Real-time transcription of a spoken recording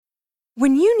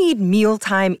When you need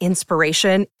mealtime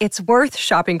inspiration, it's worth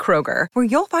shopping Kroger, where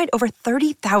you'll find over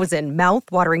 30,000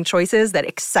 mouth-watering choices that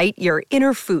excite your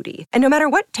inner foodie. And no matter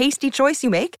what tasty choice you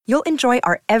make, you'll enjoy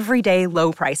our everyday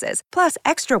low prices, plus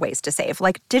extra ways to save,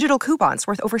 like digital coupons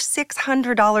worth over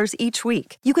 $600 each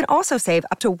week. You can also save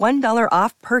up to $1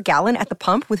 off per gallon at the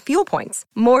pump with fuel points.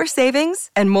 More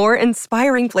savings and more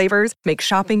inspiring flavors make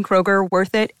shopping Kroger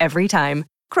worth it every time.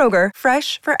 Kroger,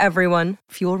 fresh for everyone.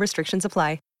 Fuel restrictions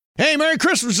apply. Hey, Merry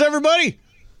Christmas, everybody.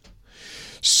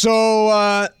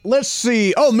 So, let's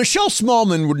see. Oh, Michelle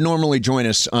Smallman would normally join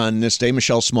us on this day.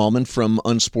 Michelle Smallman from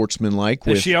Unsportsmanlike.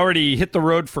 Has she already hit the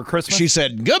road for Christmas? She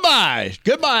said, goodbye.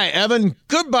 Goodbye, Evan.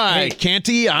 Goodbye,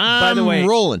 Canty. I'm by the way,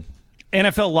 rolling.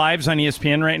 NFL Live's on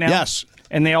ESPN right now. Yes.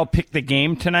 And they all picked the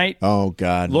game tonight. Oh,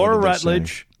 God. Laura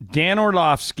Rutledge, Dan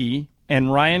Orlovsky,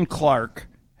 and Ryan Clark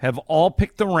have all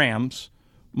picked the Rams.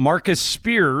 Marcus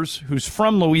Spears, who's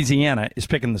from Louisiana, is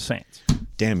picking the Saints.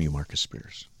 Damn you, Marcus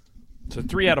Spears. So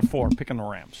 3 out of 4 picking the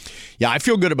Rams. Yeah, I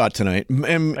feel good about tonight.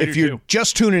 And if you're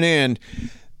just tuning in,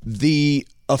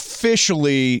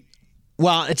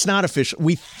 well, it's not official.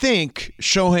 We think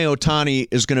Shohei Ohtani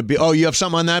is going to be. Oh, you have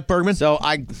something on that, Bergman? So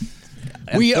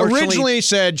we originally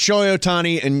said Shohei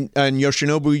Ohtani and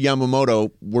Yoshinobu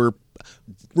Yamamoto were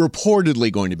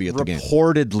reportedly going to be at the game.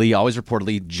 Always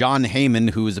reportedly. John Heyman,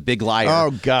 who is a big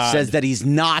liar, says that he's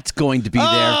not going to be there. So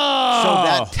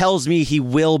that tells me he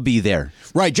will be there.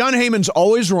 Right. John Heyman's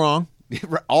always wrong.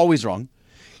 Always wrong.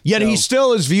 Yet he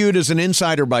still is viewed as an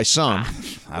insider by some.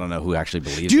 I don't know who actually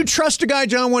believes Do you him. trust a guy,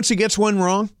 John, once he gets one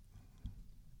wrong?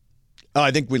 Oh,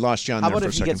 I think we lost John there for a second. How about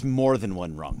if he gets more than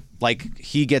one wrong? Like,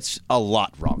 he gets a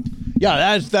lot wrong.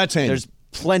 Yeah, that's Heyman. There's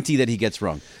plenty that he gets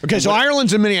wrong. Okay, so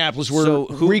Ireland's in Minneapolis. We're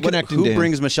reconnecting. Who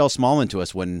brings Michelle Smallman to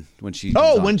us when she?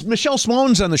 When Michelle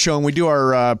Smallman's on the show and we do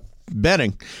our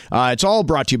betting, it's all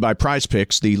brought to you by Prize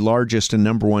Picks, the largest and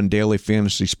number one daily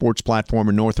fantasy sports platform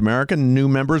in North America. New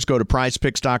members go to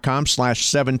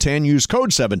PrizePicks.com/710. Use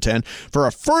code 710 for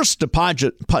a first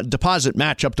deposit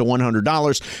match up to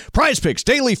 $100. Prize Picks,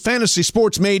 daily fantasy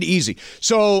sports made easy.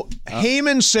 So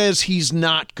Heyman says he's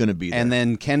not going to be there, and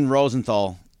then Ken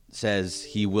Rosenthal says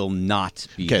he will not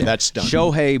be there. Okay, that's done.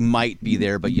 Shohei might be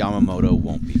there, but Yamamoto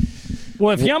won't be.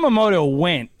 Well, if Yamamoto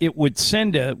went, it would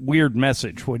send a weird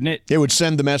message, wouldn't it? It would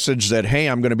send the message that, hey,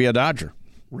 I'm going to be a Dodger.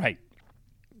 Right.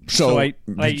 So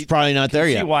it's probably not there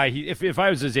yet. See why if I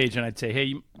was his agent, I'd say, hey,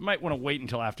 you might want to wait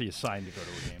until after you sign to go to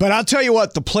a game. But I'll tell you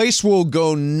what, the place will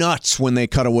go nuts when they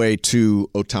cut away to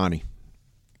Ohtani.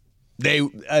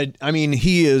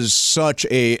 He is such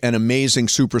an amazing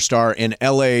superstar in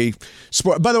L.A.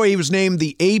 sport. By the way, he was named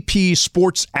the AP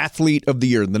Sports Athlete of the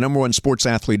Year, the number one sports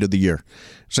athlete of the year.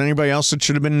 Is there anybody else that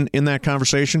should have been in that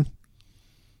conversation?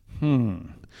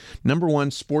 Number one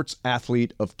sports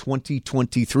athlete of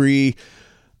 2023.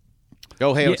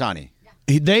 Shohei Ohtani.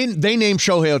 They named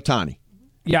Shohei Ohtani.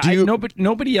 Yeah, but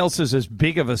nobody else is as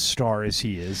big of a star as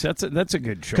he is. That's a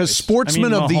good choice. Because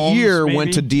Sportsman of the Mahomes, Year maybe?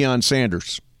 went to Deion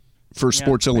Sanders for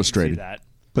Sports Illustrated.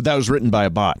 But that was written by a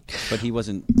bot. But he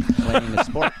wasn't playing the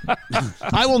sport.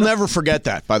 I will never forget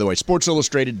that, by the way. Sports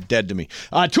Illustrated, dead to me.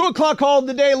 2 o'clock call of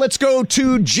the day. Let's go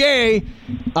to Jay.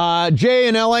 Jay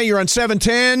in L.A., you're on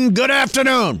 710. Good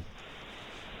afternoon.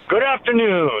 Good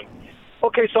afternoon.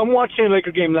 Okay, so I'm watching a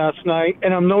Laker game last night,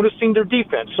 and I'm noticing their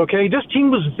defense, okay? This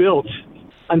team was built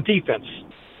on defense.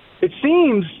 It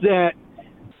seems that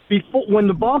when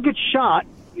the ball gets shot,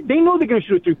 they know they're going to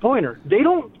shoot a three-pointer. They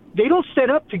don't set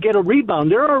up to get a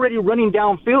rebound. They're already running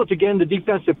downfield to get in the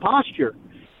defensive posture.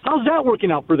 How's that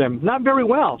working out for them? Not very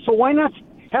well. So why not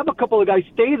have a couple of guys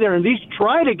stay there and at least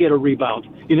try to get a rebound,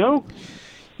 you know?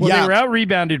 Well, they were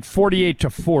out-rebounded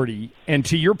 48-40. And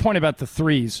to your point about the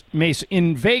threes, Mace,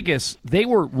 in Vegas, they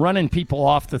were running people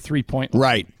off the three-point line.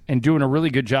 Right. And doing a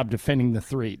really good job defending the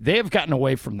three. They have gotten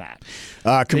away from that.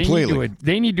 Completely.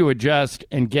 They need to adjust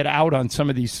and get out on some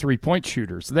of these three-point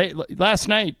shooters. Last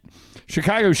night,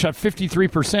 Chicago shot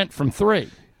 53% from three.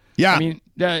 Yeah. I mean,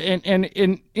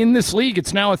 and in this league,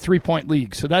 it's now a three-point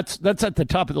league. So that's at the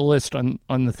top of the list on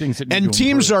the things that need to And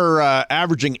teams improve. are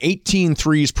averaging 18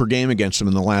 threes per game against them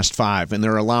in the last 5, and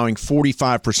they're allowing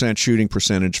 45% shooting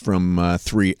percentage from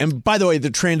 3. And by the way, the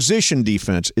transition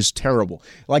defense is terrible.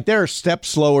 Like, they're a step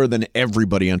slower than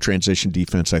everybody on transition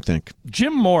defense, I think.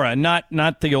 Jim Mora, not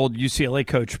the old UCLA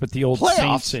coach, but the old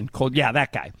Saints and Cold. Yeah,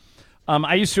 that guy.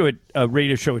 I used to do a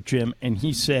radio show with Jim, and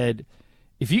he said,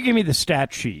 if you give me the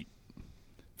stat sheet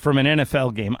from an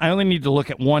NFL game, I only need to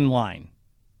look at one line: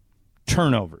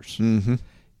 turnovers. Mm-hmm.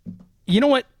 You know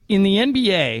what? In the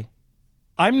NBA,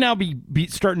 I'm now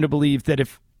starting to believe that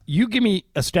if you give me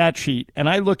a stat sheet and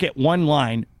I look at one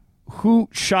line, who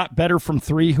shot better from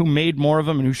three, who made more of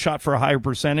them, and who shot for a higher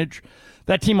percentage,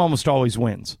 that team almost always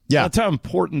wins. Yeah. That's how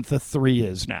important the three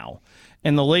is now.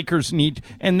 And the Lakers need,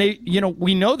 and they,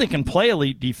 we know they can play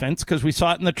elite defense because we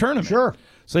saw it in the tournament. Sure.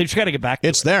 So they just got to get back to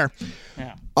It's it. there.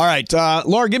 Yeah. All right,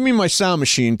 Laura, give me my sound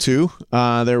machine too.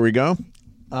 There we go.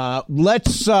 I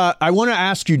want to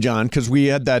ask you, John, because we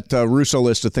had that Russo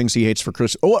list of things he hates for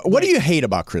Christmas. What do you hate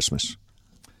about Christmas?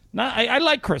 No, I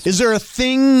like Christmas. Is there a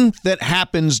thing that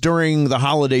happens during the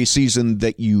holiday season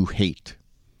that you hate?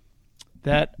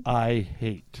 That I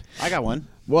hate. I got one.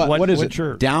 What is it?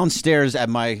 Your... Downstairs at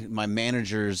my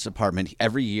manager's apartment,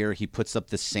 every year he puts up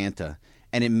the Santa,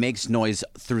 and it makes noise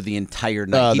through the entire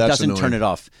night. He doesn't annoying. turn it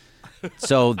off.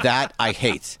 So that I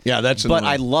hate. Yeah, that's But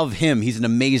annoying. I love him. He's an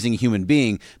amazing human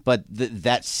being. But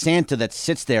that Santa that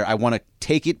sits there, I want to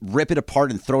take it, rip it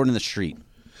apart, and throw it in the street.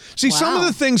 See, some of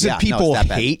the things that Yeah, no, people it's that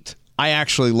bad. hate, I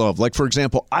actually love. Like, for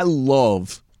example, I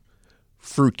love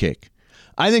fruitcake.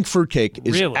 I think fruitcake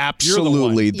is Really?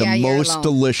 absolutely You're the Yeah, you're most alone.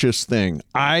 delicious thing.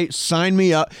 Sign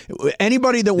me up.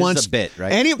 Anybody that wants is a bit,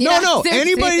 right? No.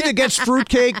 Anybody that gets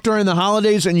fruitcake during the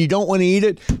holidays and you don't want to eat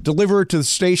it, deliver it to the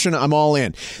station. I'm all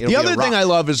in. It'll the be other a thing rock. I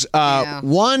love is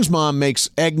Juan's mom makes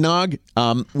eggnog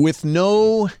with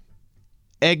no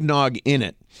eggnog in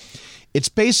it. It's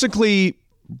basically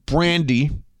brandy,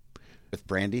 With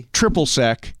brandy? triple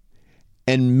sec,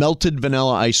 and melted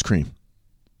vanilla ice cream.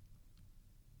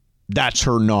 That's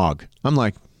her nog. I'm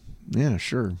like, yeah,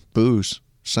 sure. Booze.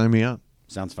 Sign me up.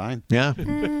 Sounds fine. Yeah.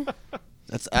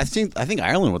 I think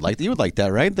Ireland would like that. You would like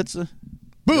that, right? That's a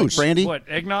Booze. like brandy. What,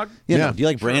 eggnog? Yeah. Yeah. No, do you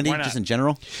like Sure, brandy why not? just in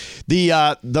general?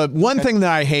 The one thing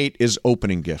that I hate is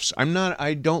opening gifts.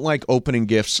 I don't like opening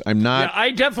gifts. I'm not. Yeah,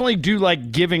 I definitely do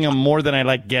like giving them more than I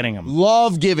like getting them.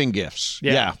 Love giving gifts.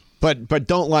 Yeah. But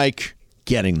don't like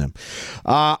getting them.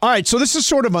 All right, so this is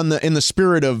sort of in the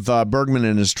spirit of Bergman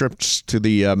and his trips to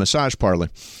the massage parlor.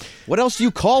 What else do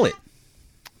you call it?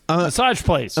 Massage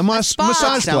place. A massage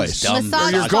Sounds place. dumb.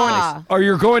 Massage Massage spa. Or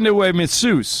you're going to a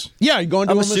masseuse. Yeah, you're going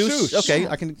to A a masseuse. masseuse. Okay,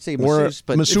 I can say Or masseuse,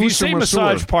 but masseuse. If you Masseuse say or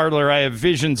massage masseur. parlor, I have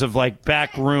visions of like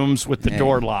back rooms with the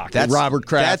door locked. That's- Robert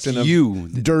Kraft that's in a you.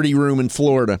 dirty room in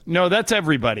Florida. No, that's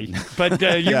everybody. But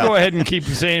you go ahead and keep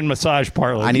saying massage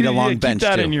parlor. I need a long keep bench,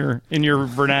 that too. in your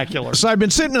vernacular. So I've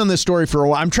been sitting on this story for a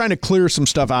while. I'm trying to clear some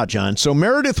stuff out, John. So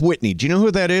Meredith Whitney, do you know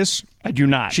who that is? I do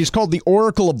not. She's called the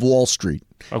Oracle of Wall Street.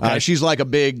 Okay. She's like a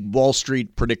big Wall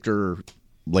Street predictor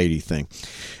lady thing.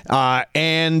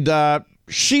 And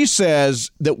she says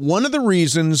that one of the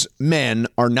reasons men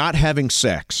are not having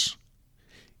sex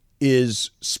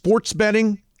is sports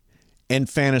betting and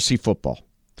fantasy football.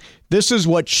 This is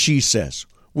what she says.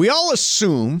 We all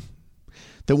assume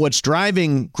that what's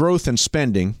driving growth and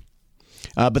spending,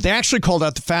 but they actually called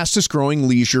out the fastest growing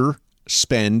leisure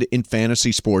spend in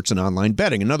fantasy sports and online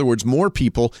betting. In other words, more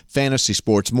people fantasy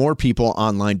sports, more people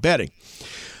online betting.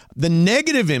 The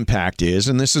negative impact is,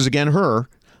 and this is again her,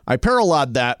 I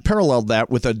paralleled that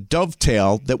with a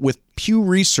dovetail that with Pew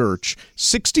Research,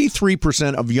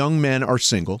 63% of young men are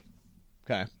single.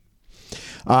 Okay.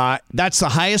 That's the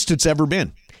highest it's ever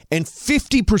been. And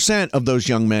 50% of those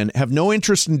young men have no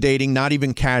interest in dating, not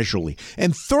even casually.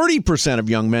 And 30% of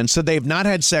young men said they have not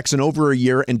had sex in over a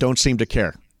year and don't seem to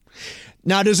care.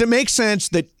 Now, does it make sense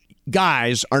that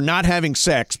guys are not having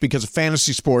sex because of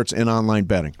fantasy sports and online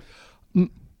betting?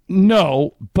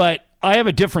 No, but I have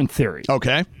a different theory.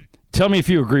 Okay. Tell me if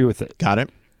you agree with it. Got it.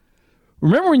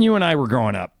 Remember when you and I were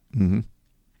growing up? Mm-hmm.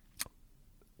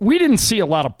 We didn't see a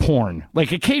lot of porn.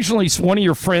 Like occasionally one of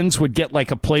your friends would get like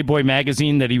a Playboy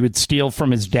magazine that he would steal from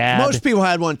his dad. Most people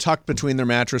had one tucked between their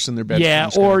mattress and their bed.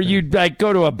 Yeah, or you'd like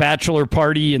go to a bachelor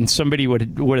party and somebody would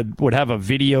have a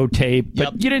videotape,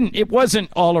 but you didn't. It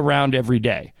wasn't all around every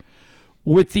day.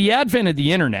 With the advent of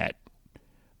the internet,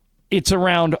 it's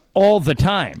around all the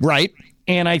time, right?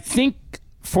 And I think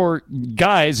for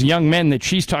guys, young men that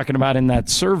she's talking about in that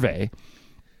survey,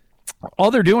 all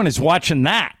they're doing is watching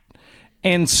that.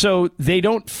 And so they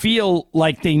don't feel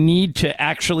like they need to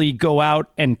actually go out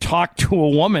and talk to a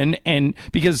woman, and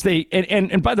because they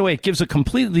and by the way, it gives a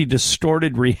completely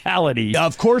distorted reality.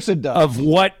 Of course it does. Of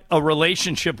what a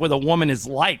relationship with a woman is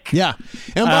like. Yeah.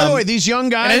 And by the way, these young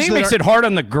guys, and I think it makes it hard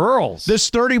on the girls.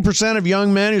 This 30% of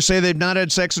young men who say they've not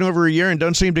had sex in over a year and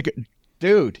don't seem to.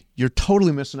 Dude, you're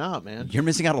totally missing out, man. You're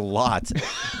missing out a lot.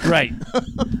 Right.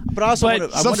 But also,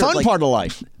 it's the fun part of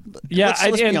life. Yeah,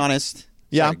 let's be honest.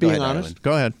 Yeah, Sorry, being go ahead, honest. Ireland.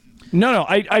 Go ahead. No.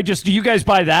 I just, do you guys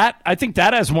buy that? I think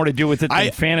that has more to do with it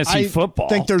than fantasy football. I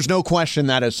think there's no question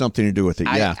that has something to do with it.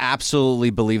 Yeah. I absolutely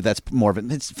believe that's more of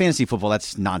it. It's fantasy football.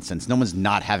 That's nonsense. No one's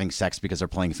not having sex because they're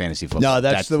playing fantasy football. No,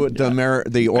 that's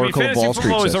the Oracle of Wall Street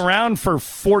football says. was around for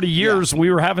 40 years.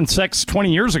 We were having sex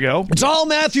 20 years ago. It's all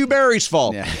Matthew Berry's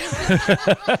fault. Yeah.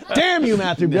 Damn you,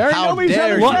 Matthew Berry. How Nobody's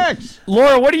dare having you. sex.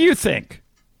 Laura, what do you think?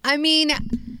 I mean,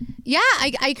 yeah,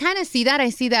 I kind of see that. I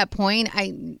see that point.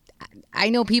 I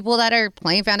know people that are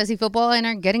playing fantasy football and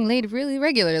are getting laid really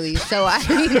regularly. So I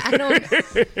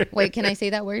don't. Wait, can I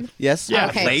say that word? Yes. Yeah.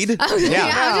 Okay. Laid? Yeah,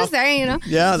 I was just saying, you know.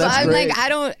 Yeah, that's so I'm great.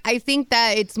 like, I think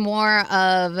that it's more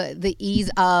of the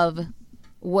ease of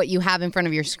what you have in front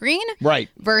of your screen, Right.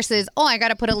 versus, I got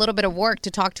to put a little bit of work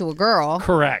to talk to a girl.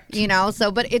 Correct. You know,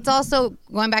 so, but it's also,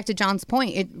 going back to John's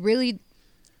point, it really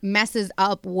messes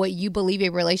up what you believe a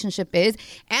relationship is.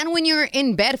 And when you're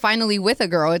in bed finally with a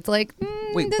girl, it's like,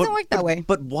 it doesn't work that way.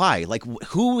 But why? Like,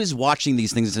 who is watching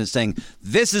these things and saying,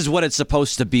 this is what it's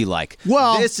supposed to be like?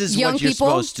 Well, this is young what you're people?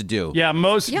 supposed to do. Yeah,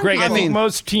 Greg, I people. think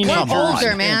most teenagers. We're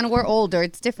older, man. We're older.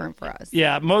 It's different for us.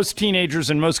 Yeah, most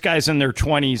teenagers and most guys in their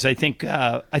 20s, I think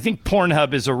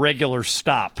Pornhub is a regular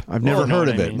stop. I've never heard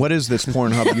of I it. mean. What is this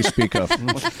Pornhub you speak of?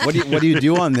 What do you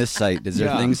do on this site? Is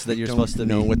there things that you're supposed to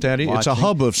know what that is? It's a watching?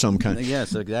 hub of some kind.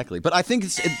 Yes, exactly. But I think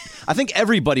I think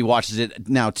everybody watches it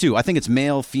now too. I think it's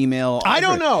male, female. I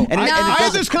don't know. And I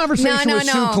had this conversation No, with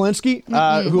no. Sue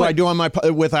Klinsky, who I do on my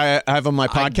I have on my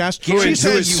podcast.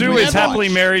 Sue is happily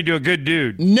married to a good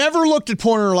dude. Never looked at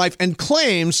porn in her life and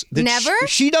claims that Never?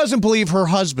 she doesn't believe her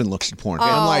husband looks at porn. And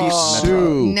I'm like,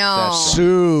 Sue, No.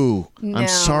 Sue, No. I'm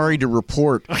sorry to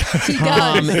report,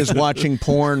 Tom is watching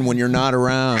porn when you're not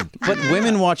around. But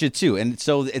women watch it too, and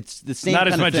so it's the same. Not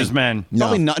as kind of much thing. as men.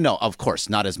 Probably not. No, of course,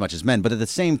 not as much as men. But at the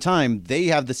same time, they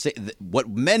have what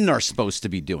men are supposed to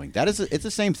be doing. It's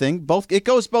the same thing. It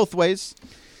goes both ways.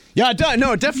 Yeah, it does.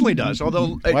 No, it definitely does.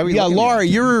 Although, Why are we looking Laura, at it?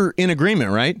 you're in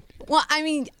agreement, right? Well, I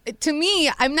mean, to me,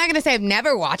 I'm not going to say I've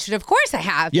never watched it. Of course I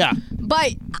have. Yeah.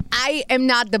 But I am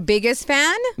not the biggest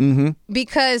fan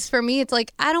because for me, it's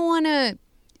like, I don't want to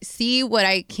see what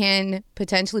I can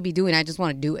potentially be doing. I just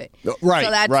want to do it. Right,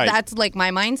 So that's right. that's like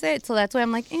my mindset. So that's why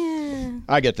I'm like,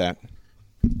 I get that.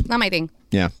 not my thing.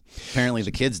 Yeah. Apparently,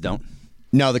 the kids don't.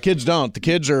 No, the kids don't. The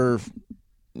kids are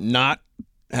not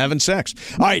having sex.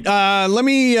 All right, let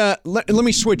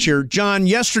me switch here. John,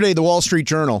 yesterday the Wall Street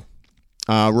Journal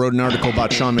wrote an article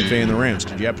about Sean McVay and the Rams.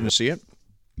 Did you happen to see it?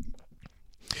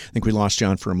 I think we lost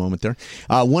John for a moment there.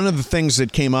 One of the things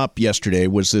that came up yesterday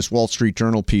was this Wall Street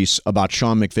Journal piece about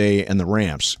Sean McVay and the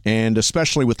Rams, and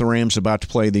especially with the Rams about to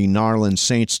play the New Orleans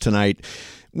Saints tonight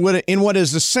in what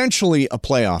is essentially a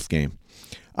playoff game.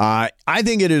 I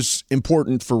think it is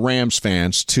important for Rams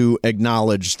fans to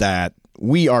acknowledge that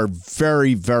we are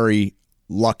very, very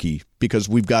lucky because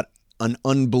we've got an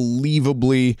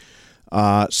unbelievably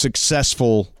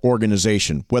successful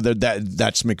organization. Whether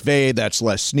that's McVay, that's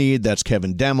Les Snead, that's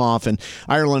Kevin Demoff. And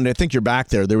Ireland, I think you're back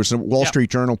there. There was a Wall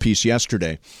Street Journal piece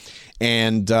yesterday.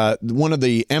 And one of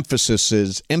the points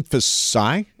of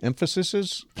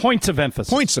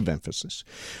emphasis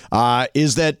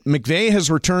is that McVay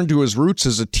has returned to his roots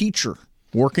as a teacher,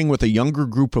 working with a younger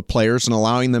group of players and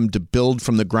allowing them to build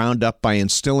from the ground up by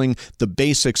instilling the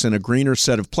basics in a greener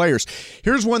set of players.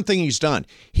 Here's one thing he's done.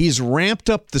 He's ramped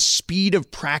up the speed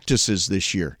of practices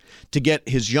this year to get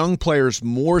his young players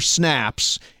more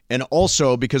snaps, and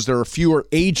also because there are fewer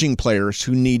aging players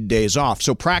who need days off.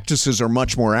 So practices are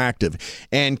much more active.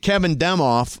 And Kevin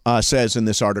Demoff says in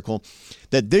this article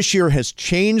that this year has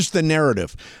changed the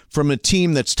narrative from a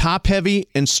team that's top-heavy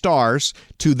and stars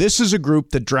to this is a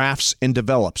group that drafts and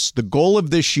develops. The goal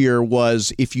of this year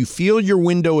was, if you feel your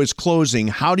window is closing,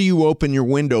 how do you open your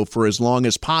window for as long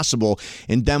as possible?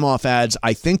 And Demoff adds,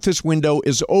 I think this window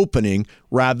is opening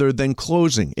rather than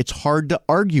closing. It's hard to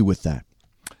argue with that.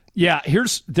 Yeah,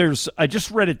 I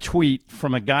just read a tweet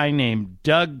from a guy named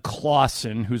Doug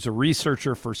Clawson, who's a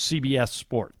researcher for CBS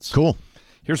Sports. Cool.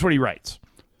 Here's what he writes.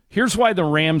 Here's why the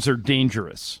Rams are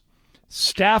dangerous.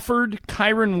 Stafford,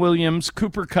 Kyron Williams,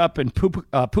 Cooper Kupp, and Puka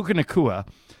Nacua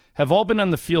have all been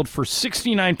on the field for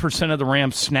 69% of the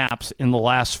Rams' snaps in the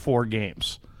last 4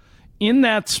 games. In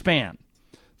that span,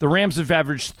 the Rams have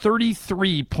averaged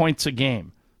 33 points a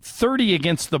game, 30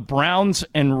 against the Browns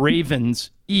and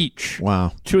Ravens each.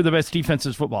 Wow. 2 of the best defenses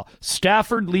in football.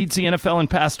 Stafford leads the NFL in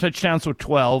pass touchdowns with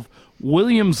 12.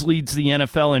 Williams leads the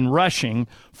NFL in rushing,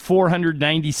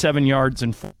 497 yards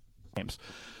in 4 games.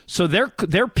 So they're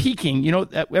peaking. You know,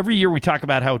 every year we talk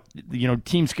about how, you know,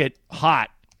 teams get hot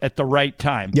at the right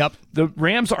time. Yep. The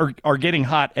Rams are getting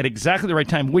hot at exactly the right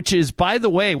time, which is, by the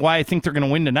way, why I think they're going to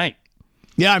win tonight.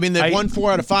 Yeah, I mean, they've won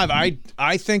 4 out of 5.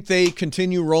 I think they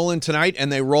continue rolling tonight,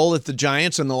 and they roll at the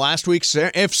Giants in the last week.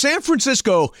 If San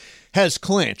Francisco has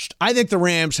clinched, I think the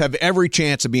Rams have every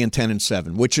chance of being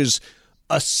 10-7, which is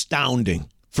astounding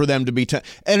for them to be 10.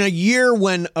 In a year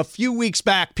when a few weeks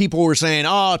back people were saying,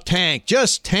 oh,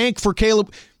 just tank for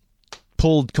Caleb.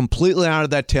 Pulled completely out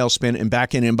of that tailspin and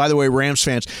back in. And by the way, Rams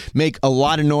fans make a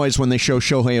lot of noise when they show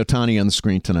Shohei Ohtani on the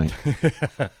screen tonight.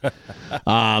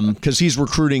 Because he's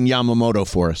recruiting Yamamoto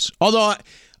for us. Although,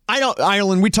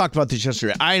 Ireland, we talked about this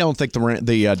yesterday. I don't think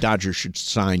the Dodgers should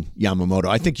sign Yamamoto.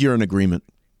 I think you're in agreement.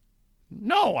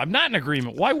 No, I'm not in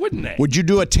agreement. Why wouldn't they? Would you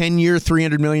do a 10-year,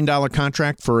 $300 million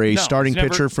contract for a starting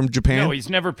pitcher from Japan? No, he's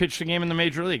never pitched a game in the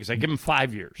major leagues. I give him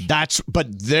 5 years.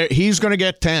 He's going to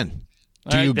get 10.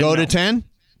 Do you go to 10?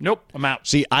 Nope, I'm out.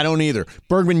 See, I don't either.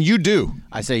 Bergman, you do.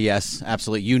 I say yes,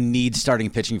 absolutely. You need starting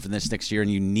pitching for this next year,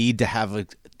 and you need to have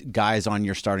guys on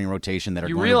your starting rotation that are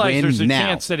going to win now. You realize there's a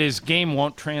chance that his game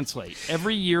won't translate.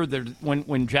 Every year,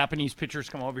 when Japanese pitchers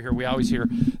come over here, we always hear,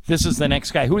 this is the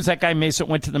next guy. Who was that guy, Mason,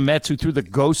 went to the Mets who threw the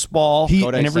ghost ball? He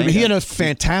had a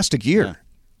fantastic year. Yeah.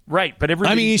 Right, but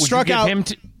he struck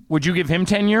out. Would you give him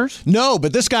 10 years? No,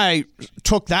 but this guy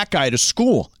took that guy to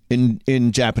school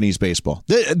in Japanese baseball.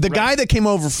 The guy that came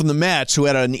over from the Mets who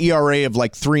had an ERA of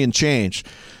like 3 and change,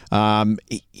 and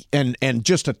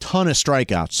just a ton of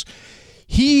strikeouts.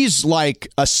 He's like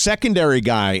a secondary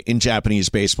guy in Japanese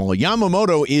baseball.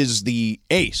 Yamamoto is the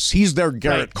ace. He's their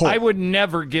Garrett Cole. I would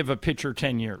never give a pitcher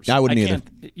 10 years. I wouldn't either.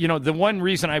 The one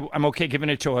reason I'm okay giving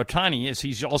it to Ohtani is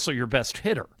he's also your best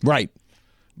hitter. Right.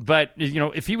 But,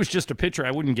 if he was just a pitcher,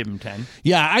 I wouldn't give him 10.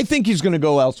 Yeah, I think he's going to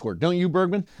go elsewhere. Don't you,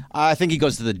 Bergman? I think he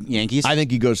goes to the Yankees. I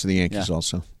think he goes to the Yankees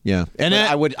also. Yeah. And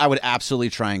I would absolutely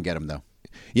try and get him, though.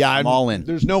 Yeah, I'm all in.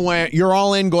 There's no way. You're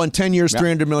all in going 10 years,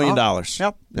 $300 million.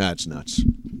 Yep. That's nuts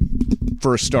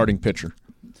for a starting pitcher.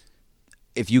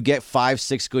 If you get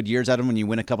 5-6 good years out of him when you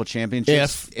win a couple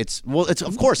championships, it's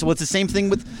of course. Well, it's the same thing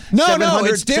with no,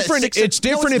 it's different. It's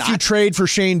different if you trade for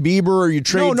Shane Bieber or you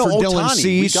trade for Dylan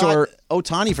Cease or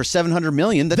Ohtani for $700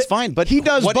 million. That's fine, but he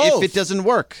does what both. if it doesn't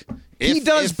work? He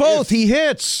does both. He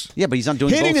hits. Yeah, but he's not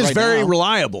doing hitting both is very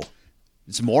reliable.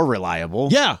 It's more reliable.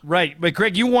 Yeah. Right. But,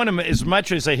 Greg, you want him as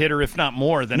much as a hitter, if not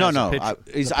more, than as a pitcher.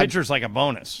 A pitcher's like a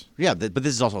bonus. Yeah, but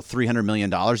this is also $300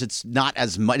 million. It's not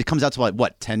as much. It comes out to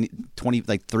what, 10, 20,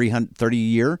 like 300, 30 a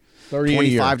year? 30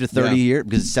 25 to 30 a year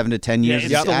because it's 7 to 10 years.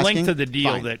 Yeah, it's the length of the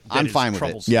deal that I'm is fine with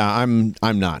troublesome. it. Yeah, I'm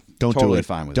not. Don't totally do it.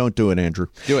 Fine with Don't do it, Andrew.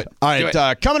 Do it. All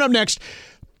right, coming up next,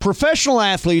 professional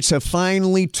athletes have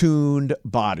finely tuned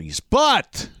bodies,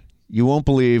 but you won't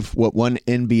believe what one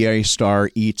NBA star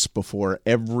eats before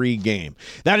every game.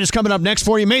 That is coming up next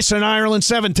for you. Mason and Ireland,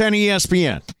 710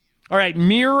 ESPN. All right,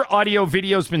 Mirror Audio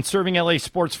Video has been serving LA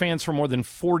sports fans for more than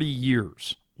 40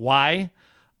 years. Why?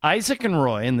 Isaac and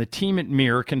Roy and the team at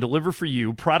Mirror can deliver for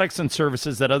you products and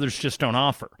services that others just don't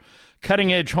offer.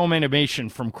 Cutting-edge home animation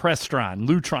from Crestron,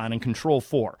 Lutron, and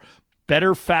Control4.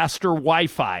 Better, faster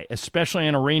Wi-Fi, especially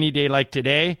on a rainy day like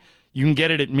today. You can get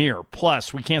it at Mirror.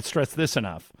 Plus, we can't stress this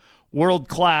enough,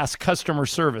 world-class customer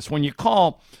service. When you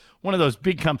call one of those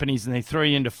big companies and they throw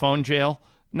you into phone jail,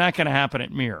 not going to happen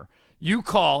at Mirror. You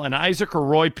call and Isaac or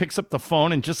Roy picks up the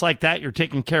phone, and just like that, you're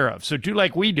taken care of. So do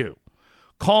like we do.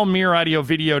 Call Mirror Audio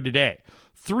Video today.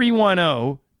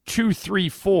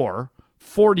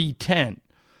 310-234-4010.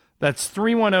 That's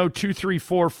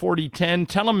 310-234-4010.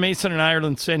 Tell them Mason and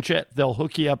Ireland sent you. They'll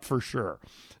hook you up for sure.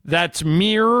 That's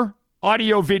Mirror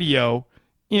Audio Video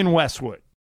in Westwood.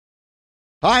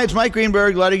 Hi, it's Mike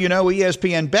Greenberg letting you know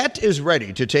ESPN Bet is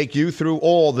ready to take you through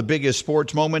all the biggest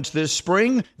sports moments this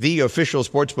spring. The official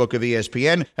sportsbook of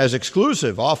ESPN has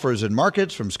exclusive offers and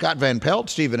markets from Scott Van Pelt,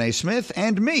 Stephen A. Smith,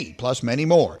 and me, plus many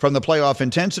more. From the playoff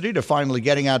intensity to finally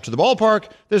getting out to the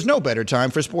ballpark, there's no better time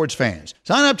for sports fans.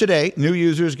 Sign up today. New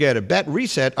users get a bet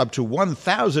reset up to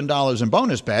 $1,000 in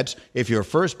bonus bets if your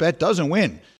first bet doesn't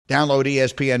win. Download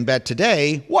ESPN Bet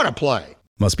today. What a play.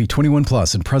 Must be 21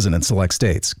 plus and present in select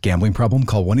states. Gambling problem?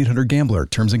 Call 1-800-GAMBLER.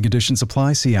 Terms and conditions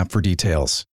apply. See app for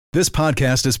details. This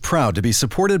podcast is proud to be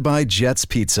supported by Jets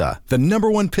Pizza, the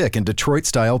 #1 pick in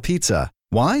Detroit-style pizza.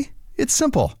 Why? It's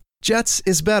simple. Jets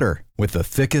is better. With the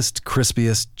thickest,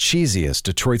 crispiest, cheesiest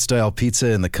Detroit-style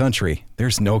pizza in the country,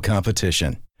 there's no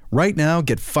competition. Right now,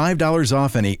 get $5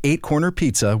 off any 8-corner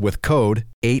pizza with code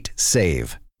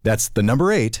 8SAVE. That's the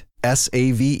number 8,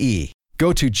 S-A-V-E.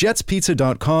 Go to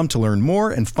jetspizza.com to learn more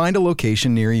and find a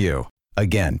location near you.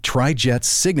 Again, try Jet's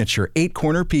signature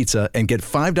 8-corner pizza and get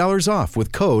 $5 off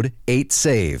with code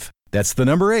 8SAVE. That's the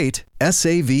number 8,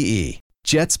 S-A-V-E.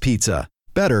 Jet's Pizza.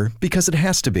 Better because it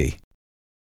has to be.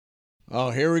 Oh,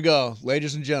 here we go,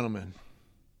 ladies and gentlemen.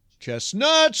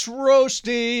 Chestnuts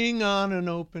roasting on an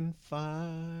open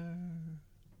fire.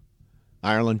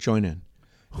 Ireland, join in.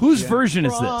 Whose version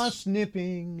is Frost this?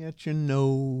 Nipping at your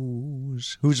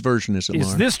nose. Whose version is it, Is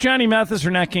Laura? this Johnny Mathis or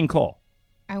Nat King Cole?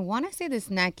 I want to say this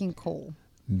Nat King Cole.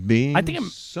 Being I think I'm-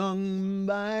 sung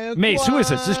by a Mace, who is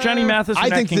this? Is this Johnny Mathis or I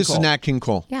Nat think King this Cole? is Nat King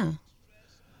Cole. Yeah.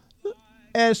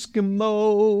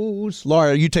 Eskimos.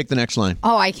 Laura, you take the next line.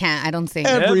 Oh, I can't. I don't sing.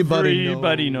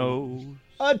 Everybody knows.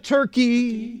 A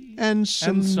turkey and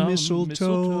some mistletoe.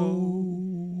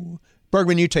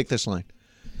 Bergman, you take this line.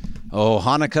 Oh,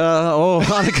 Hanukkah.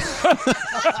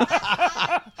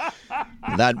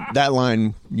 That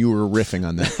line, you were riffing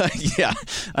on that. Yeah,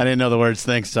 I didn't know the words.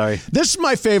 Thanks, sorry. This is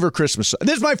my favorite Christmas song.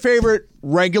 This is my favorite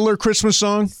regular Christmas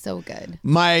song. So good.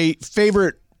 My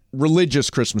favorite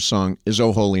religious Christmas song is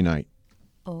 "Oh Holy Night."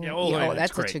 Oh, Yeah, oh, yeah, that's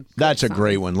that's such a good That's a song.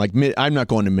 great one. Like I'm not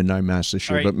going to Midnight Mass this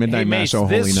year, All right. but Midnight hey, Mass, Mace, "Oh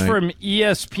Holy this Night." from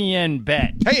ESPN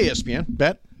Bet. Hey, ESPN,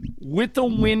 bet. With the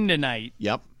win tonight,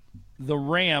 Yep. the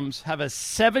Rams have a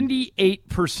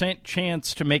 78%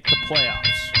 chance to make the playoffs.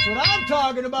 That's what I'm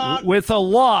talking about. With a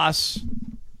loss,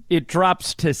 it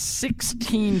drops to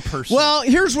 16%. Well,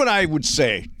 here's what I would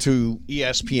say to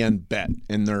ESPN Bet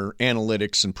and their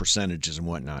analytics and percentages and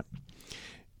whatnot.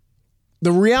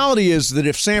 The reality is that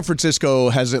if San Francisco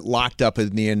has it locked up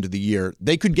at the end of the year,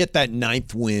 they could get that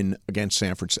 9th win against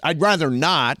San Francisco. I'd rather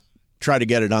not try to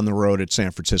get it on the road at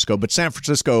San Francisco, but San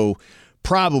Francisco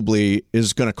probably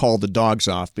is going to call the dogs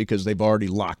off because they've already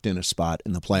locked in a spot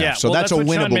in the playoffs. yeah, So well, that's a what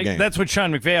winnable game. That's what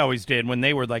Sean McVay always did when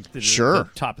they were like the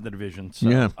top of the division. So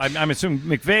Yeah. I'm assuming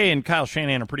McVay and Kyle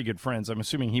Shanahan are pretty good friends. I'm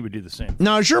assuming he would do the same.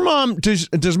 Now, is your mom, does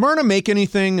Myrna make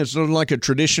anything? Is there like a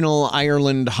traditional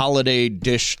Ireland holiday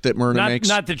dish that Myrna makes?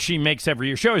 Not that she makes every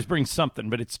year. She always brings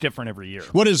something, but it's different every year.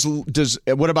 What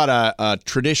about a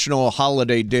traditional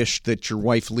holiday dish that your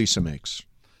wife Lisa makes?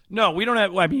 No, we don't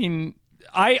have. I mean,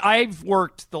 I've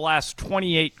worked the last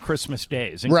 28 Christmas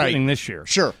days, including this year.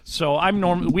 Sure. So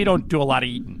we don't do a lot of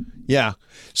eating. Yeah.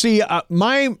 See,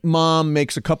 my mom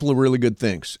makes a couple of really good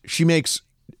things. She makes.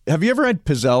 Have you ever had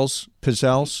pizzelles?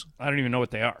 Pizzelles? I don't even know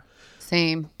what they are.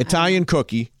 Same. Italian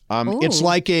cookie. It's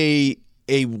like you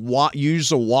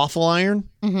use a waffle iron,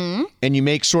 and you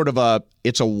make sort of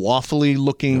it's a waffly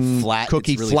looking flat,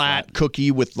 cookie, it's really flat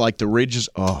cookie with like the ridges.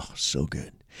 Oh, so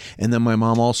good. And then my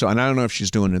mom also, and I don't know if she's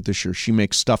doing it this year, she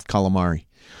makes stuffed calamari,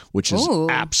 which is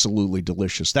absolutely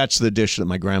delicious. That's the dish that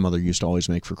my grandmother used to always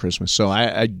make for Christmas. So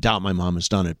I doubt my mom has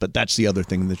done it, but that's the other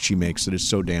thing that she makes that is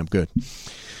so damn good.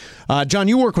 John,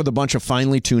 you work with a bunch of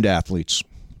finely tuned athletes.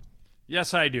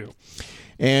 Yes, I do.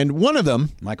 And one of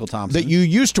them, Michael Thompson, that you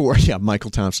used to work,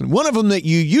 Michael Thompson. One of them that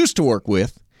you used to work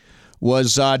with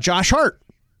was Josh Hart.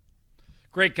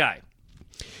 Great guy.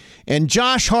 And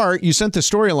Josh Hart, you sent the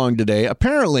story along today.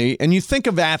 Apparently, and you think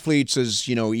of athletes as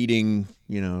eating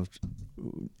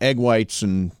egg whites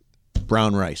and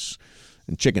brown rice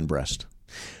and chicken breast.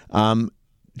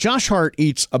 Josh Hart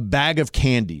eats a bag of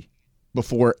candy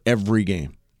before every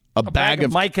game. A bag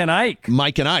of Mike and Ike.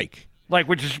 Mike and Ike. Like,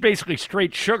 which is basically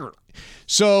straight sugar.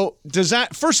 So does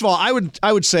that? First of all, I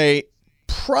would say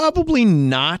probably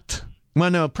not.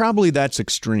 Well, no, probably that's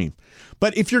extreme.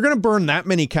 But if you're going to burn that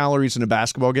many calories in a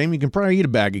basketball game, you can probably eat a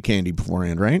bag of candy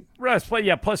beforehand, right? Russ,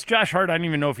 plus Josh Hart, I don't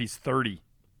even know if he's 30.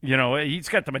 He's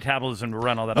got the metabolism to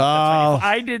run all that up.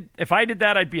 If I did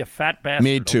that, I'd be a fat bastard.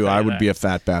 Me too. I would be a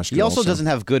fat bastard. He also doesn't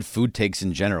have good food takes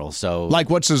in general. So, like,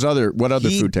 what other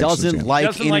food takes? He doesn't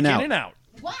like In-N-Out.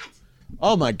 What?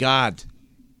 Oh my God.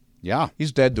 Yeah,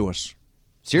 he's dead to us.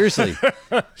 Seriously,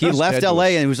 he left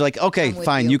L.A. and he was like, "Okay,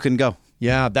 fine, you can go."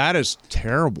 Yeah, that is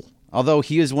terrible. Although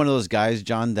he is one of those guys,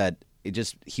 John, that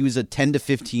he was a 10 to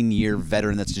 15 year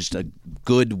veteran that's just a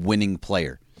good winning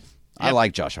player. Yep. I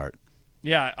like Josh Hart.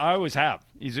 Yeah, I always have.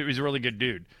 He's a really good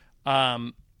dude.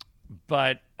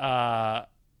 But I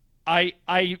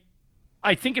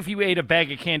think if you ate a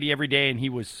bag of candy every day and he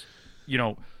was,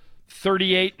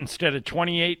 38 instead of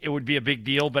 28, it would be a big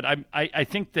deal. But I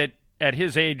think that at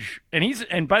his age,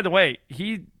 and by the way,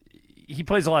 he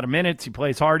plays a lot of minutes. He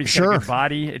plays hard. He's got a good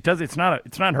body. It's not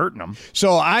hurting him.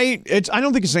 So I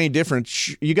don't think it's any different.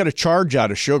 You got to charge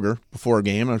out of sugar before a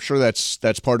game. I'm sure that's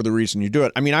part of the reason you do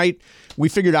it. I mean, we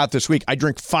figured out this week I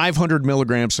drink 500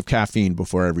 milligrams of caffeine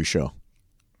before every show.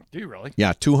 Do you really?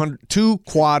 Yeah, 2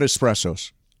 quad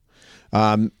espressos,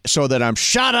 so that I'm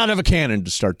shot out of a cannon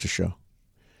to start the show.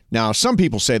 Now, some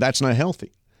people say that's not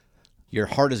healthy. Your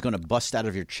heart is going to bust out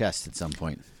of your chest at some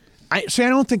point. I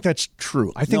don't think that's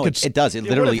true. I think it does. It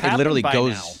literally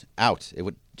goes now. out.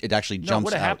 It actually jumps out. It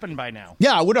would have happened by now.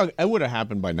 Yeah, it would have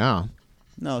happened by now.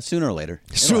 No, sooner or later.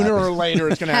 Sooner or later,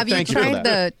 it's going to happen. Have you tried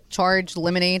the charged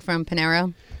lemonade from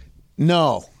Panera?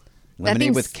 No.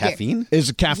 Lemonade with caffeine? Is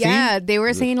it caffeine? Yeah, they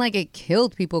were saying like it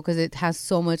killed people because it has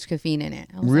so much caffeine in it.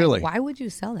 I was Really? Like, why would you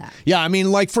sell that? Yeah, I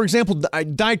mean, like, for example,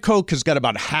 Diet Coke has got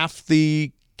about half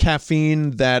the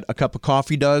caffeine that a cup of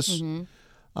coffee does. Mm-hmm.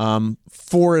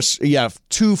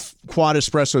 2 quad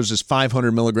espressos is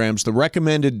 500 milligrams. The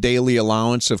recommended daily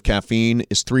allowance of caffeine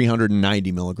is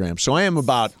 390 milligrams. So I am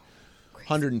about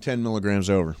 110 milligrams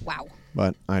over. Wow.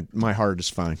 But my heart is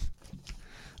fine.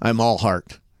 I'm all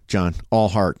heart, John. All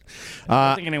heart. I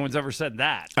don't think anyone's ever said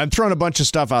that. I'm throwing a bunch of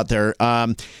stuff out there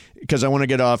because I want to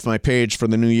get off my page for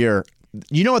the new year.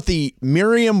 You know what the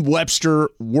Merriam-Webster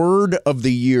word of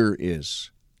the year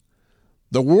is?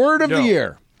 The word of the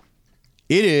year.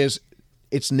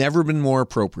 It's never been more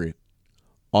appropriate.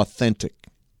 Authentic.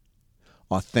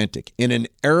 Authentic. In an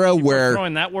era where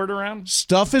throwing that word around?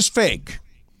 Stuff is fake.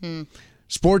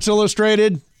 Sports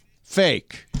Illustrated,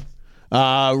 fake.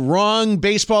 Wrong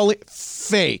baseball,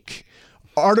 fake.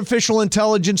 Artificial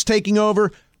intelligence taking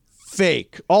over,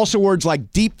 fake. Also words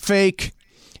like deep fake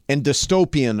and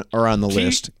dystopian are on the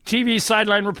list. TV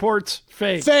sideline reports,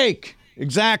 fake. Fake.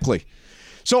 Exactly.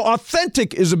 So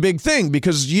authentic is a big thing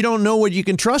because you don't know what you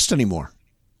can trust anymore.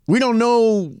 We don't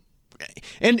know.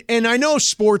 And I know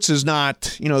sports is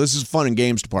not, this is fun and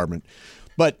games department,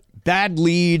 but bad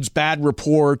leads, bad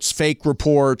reports, fake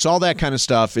reports, all that kind of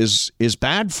stuff is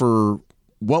bad for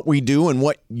what we do and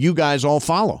what you guys all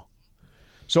follow.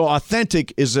 So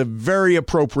authentic is a very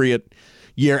appropriate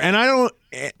year. And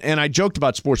I joked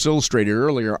about Sports Illustrated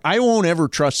earlier. I won't ever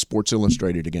trust Sports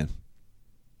Illustrated again.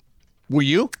 Will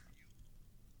you?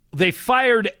 They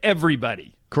fired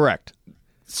everybody. Correct.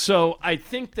 So I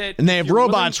think that... And they have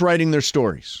robots writing their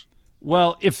stories.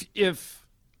 Well,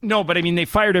 no, but I mean, they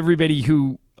fired everybody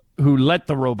who let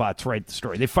the robots write the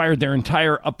story. They fired their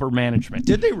entire upper management.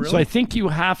 Did they really? So I think you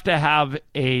have to have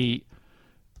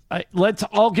let's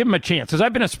all give them a chance. Because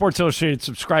I've been a Sports Illustrated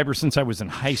subscriber since I was in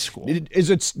high school. Do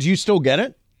you still get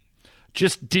it?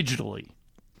 Just digitally.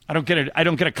 I don't get it. I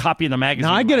don't get a copy of the magazine.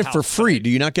 No, I get it for free. Do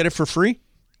you not get it for free?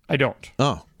 I don't.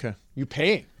 Oh, okay. You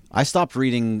pay. I stopped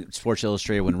reading Sports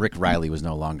Illustrated when Rick Riley was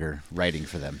no longer writing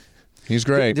for them. He's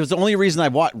great. It was the only reason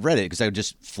I read it because I would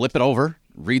just flip it over,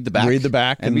 read the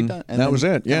back, and be done. And that was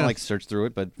it. Yeah, search through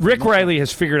it. But Rick Riley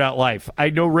has figured out life. I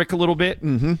know Rick a little bit.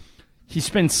 Mm-hmm. He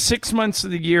spends 6 months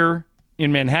of the year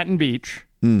in Manhattan Beach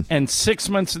and 6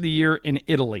 months of the year in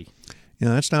Italy.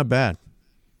 Yeah, that's not bad.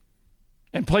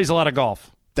 And plays a lot of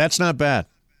golf. That's not bad.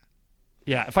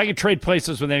 Yeah, if I could trade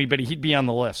places with anybody, he'd be on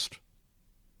the list.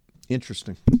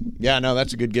 Interesting. Yeah, no,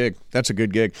 that's a good gig. That's a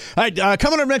good gig. All right,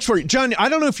 coming up next for you, John, I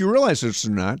don't know if you realize this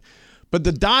or not, but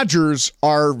the Dodgers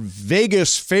are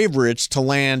Vegas favorites to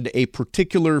land a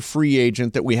particular free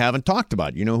agent that we haven't talked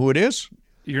about. You know who it is?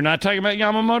 You're not talking about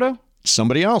Yamamoto?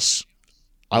 Somebody else.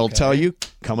 I'll tell you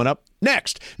coming up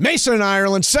next. Mason in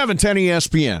Ireland, 710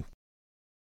 ESPN.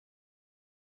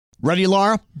 Ready,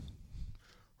 Laura?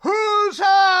 Whose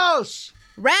house?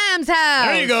 Rams house.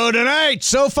 There you go. Tonight,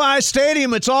 SoFi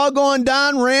Stadium. It's all going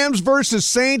down. Rams versus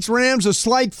Saints. Rams a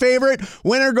slight favorite.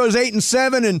 Winner goes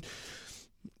 8-7 and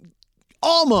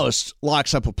almost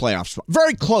locks up a playoff spot.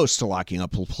 Very close to locking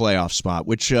up a playoff spot,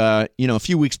 which a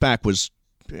few weeks back was,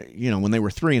 when they were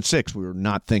 3-6, we were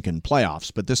not thinking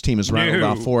playoffs. But this team has rattled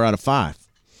out 4 out of 5,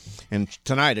 and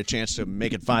tonight a chance to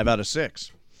make it 5 out of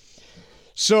 6.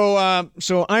 So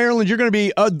Ireland, you're going to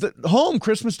be home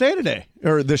Christmas Day today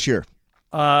or this year.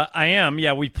 I am.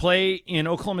 Yeah, we play in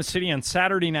Oklahoma City on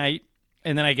Saturday night,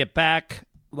 and then I get back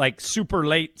like super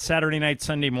late Saturday night,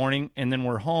 Sunday morning, and then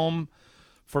we're home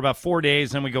for about 4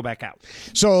 days, and we go back out.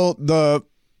 So the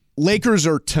Lakers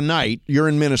are tonight. You're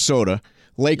in Minnesota.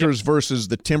 Lakers versus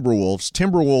the Timberwolves.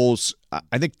 Timberwolves,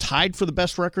 I think, tied for the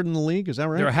best record in the league. Is that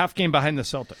right? They're a half game behind the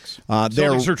Celtics.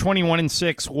 Celtics are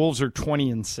 21-6. Wolves are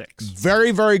 20-6.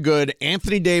 Very, very good.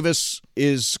 Anthony Davis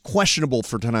is questionable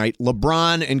for tonight.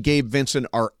 LeBron and Gabe Vincent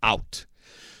are out.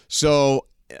 So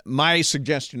my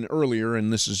suggestion earlier,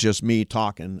 and this is just me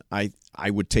talking, I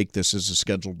would take this as a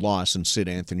scheduled loss and sit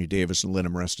Anthony Davis and let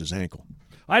him rest his ankle.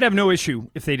 I'd have no issue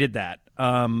if they did that.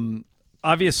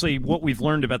 Obviously, what we've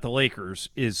learned about the Lakers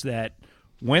is that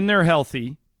when they're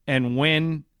healthy and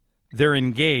when they're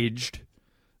engaged,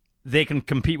 they can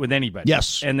compete with anybody.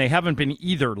 Yes. And they haven't been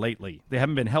either lately. They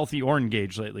haven't been healthy or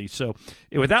engaged lately. So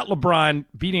without LeBron,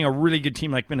 beating a really good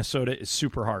team like Minnesota is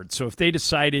super hard. So if they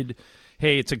decided,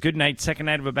 hey, it's a good night, second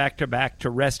night of a back-to-back to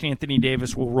rest Anthony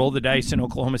Davis, we'll roll the dice in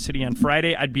Oklahoma City on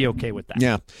Friday, I'd be okay with that.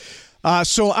 Yeah.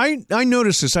 So I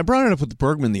noticed this. I brought it up with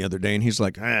Bergman the other day, and he's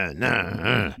like,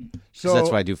 nah. So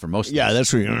that's what I do for most of yeah,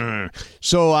 that's what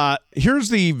So here's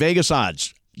the Vegas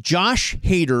odds. Josh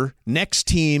Hader, next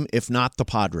team, if not the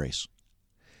Padres.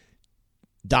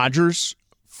 Dodgers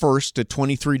first at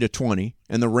 23-20,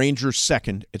 and the Rangers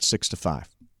second at 6-5.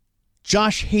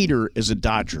 Josh Hader as a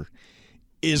Dodger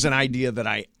is an idea that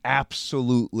I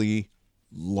absolutely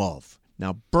love.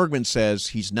 Now, Bergman says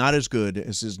he's not as good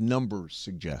as his numbers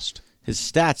suggest. His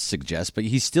stats suggest, but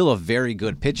he's still a very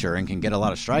good pitcher and can get a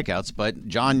lot of strikeouts. But,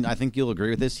 John, I think you'll agree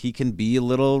with this. He can be a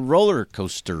little roller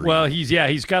coaster. Well, he's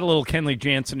got a little Kenley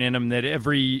Jansen in him that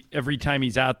every time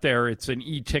he's out there, it's an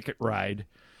e-ticket ride.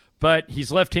 But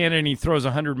he's left-handed and he throws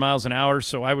 100 miles an hour,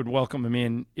 so I would welcome him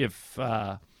in if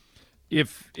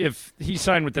he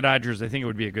signed with the Dodgers. I think it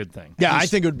would be a good thing. Yeah, I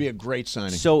think it would be a great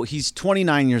signing. So he's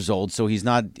 29 years old, so he's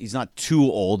not too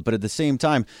old. But at the same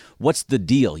time, what's the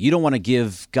deal? You don't want to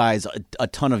give guys a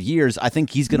ton of years. I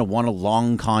think he's going to want a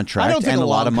long contract and a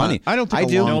lot of money. I don't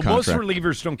think a long contract. Most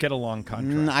relievers don't get a long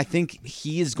contract. I think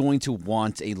he is going to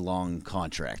want a long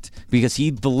contract because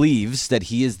he believes that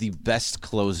he is the best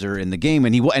closer in the game,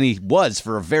 and he was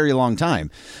for a very long time.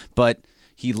 But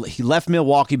He left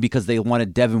Milwaukee because they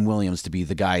wanted Devin Williams to be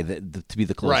the guy to be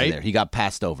the closer there. He got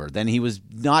passed over. Then he was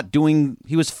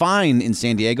fine in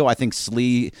San Diego. I think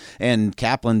Slee and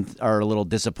Kaplan are a little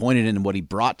disappointed in what he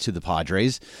brought to the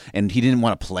Padres, and he didn't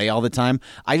want to play all the time.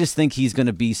 I just think he's going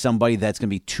to be somebody that's going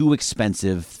to be too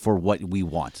expensive for what we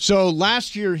want. So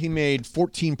last year he made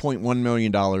 $14.1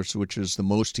 million, which is the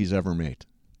most he's ever made.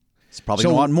 He's probably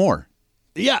going to want more.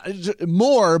 Yeah,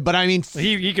 more, but I mean...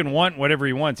 He can want whatever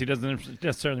he wants. He doesn't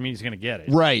necessarily mean he's going to get it.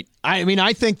 Right. I mean,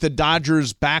 I think the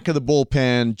Dodgers back of the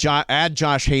bullpen, add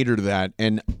Josh Hader to that,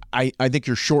 and I think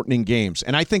you're shortening games.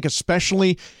 And I think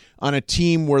especially on a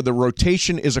team where the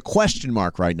rotation is a question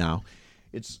mark right now,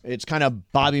 it's kind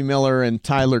of Bobby Miller and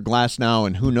Tyler Glasnow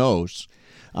and who knows.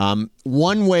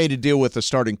 One way to deal with the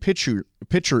starting pitcher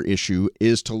issue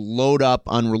is to load up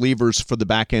on relievers for the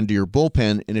back end of your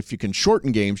bullpen, and if you can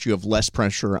shorten games, you have less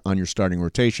pressure on your starting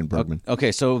rotation, Bergman.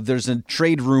 Okay, so there's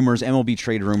MLB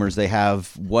trade rumors. They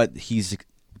have what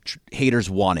Hader's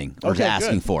wanting or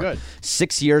asking for. Good.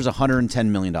 6 years, $110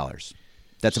 million.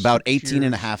 That's about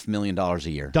 $18.5 million a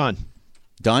year. Done.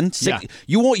 Yeah.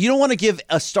 You don't want to give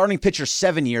a starting pitcher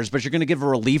 7 years, but you're going to give a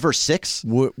reliever 6.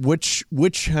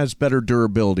 Which has better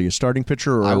durability, a starting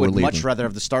pitcher or a reliever? I would much rather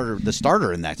have the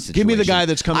starter in that situation. Give me the guy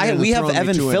that's coming in. We have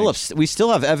Evan Phillips. Innings. We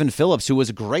still have Evan Phillips, who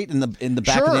was great in the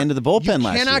back of the end of the bullpen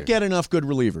last year. You cannot get enough good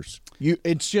relievers. You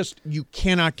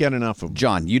cannot get enough of them.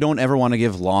 John, you don't ever want to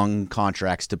give long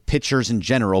contracts to pitchers in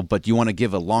general, but you want to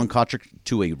give a long contract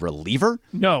to a reliever?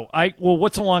 No.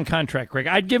 What's a long contract, Greg?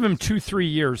 I'd give him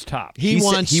 2-3 years top. He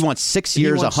wants 6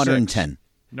 years, 110.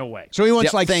 No way. So he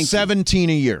wants 17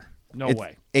 a year. No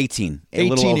way. 18. A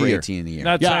little over 18 a year.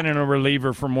 Not signing a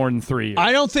reliever for more than 3 years.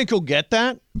 I don't think he'll get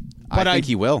that. But I think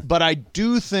he will. But I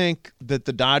do think that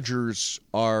the Dodgers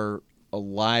are a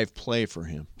live play for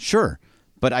him. Sure.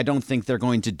 But I don't think they're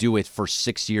going to do it for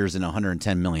 6 years and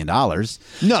 $110 million.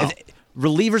 No.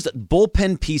 Relievers,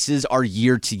 bullpen pieces are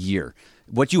year to year.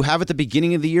 What you have at the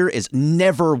beginning of the year is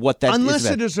never what that is. Unless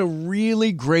it is a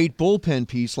really great bullpen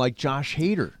piece like Josh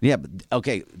Hader. Yeah, but,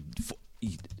 okay.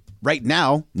 Right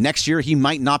now, next year, he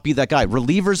might not be that guy.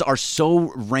 Relievers are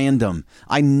so random.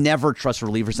 I never trust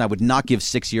relievers, and I would not give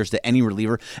 6 years to any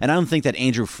reliever. And I don't think that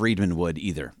Andrew Friedman would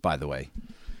either, by the way.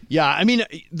 Yeah, I mean,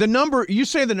 you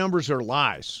say the numbers are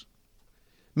lies.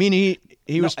 I mean,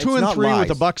 he was 2-3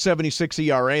 with a .176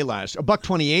 ERA last, a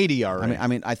 .128 ERA. I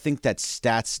mean, I think that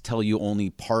stats tell you only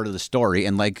part of the story,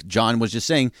 and like John was just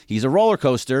saying, he's a roller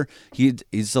coaster. He's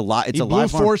a lot. It's a lot.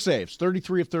 He blew 4 saves,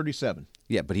 33 of 37.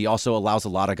 Yeah, but he also allows a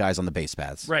lot of guys on the base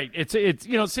paths. Right. It's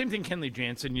same thing Kenley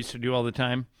Jansen used to do all the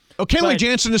time. Oh, Kenley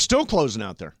Jansen is still closing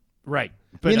out there. Right.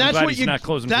 But I'm glad he's not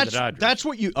closing for the Dodgers. That's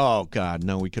what you. Oh God,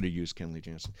 no, we could have used Kenley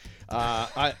Jansen.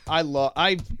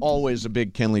 I'm always a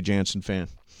big Kenley Jansen fan.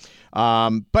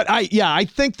 But I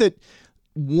think that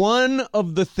one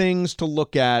of the things to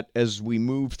look at as we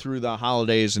move through the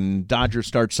holidays and Dodgers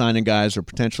start signing guys or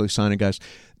potentially signing guys,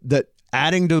 that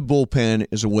adding to the bullpen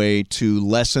is a way to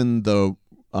lessen the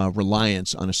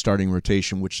reliance on a starting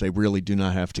rotation, which they really do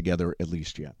not have together, at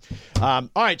least yet. All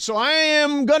right, so I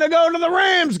am going to go to the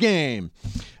Rams game.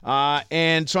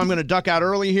 And so I'm going to duck out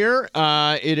early here.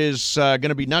 It is going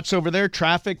to be nuts over there.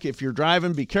 Traffic, if you're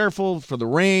driving, be careful for the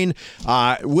rain.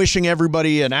 Wishing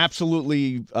everybody an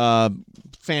absolutely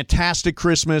fantastic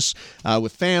Christmas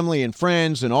with family and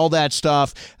friends and all that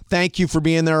stuff. Thank you for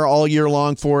being there all year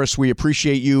long for us. We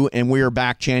appreciate you, and we are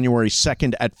back January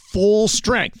 2nd at full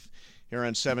strength here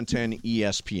on 710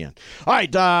 ESPN. All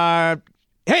right,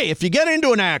 hey, if you get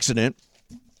into an accident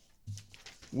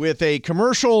with a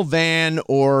commercial van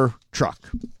or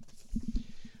truck,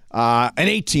 an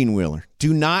 18-wheeler,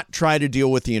 Do not try to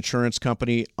deal with the insurance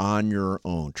company on your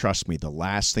own. Trust me, the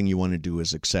last thing you want to do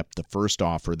is accept the first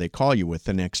offer they call you with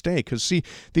the next day. Because, see,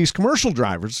 these commercial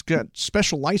drivers got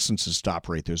special licenses to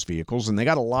operate those vehicles, and they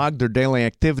got to log their daily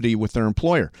activity with their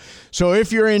employer. So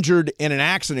if you're injured in an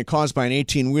accident caused by an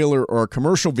 18-wheeler or a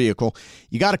commercial vehicle,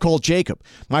 you got to call Jacob.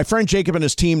 My friend Jacob and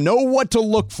his team know what to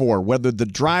look for, whether the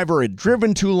driver had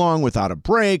driven too long without a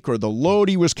brake or the load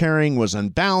he was carrying was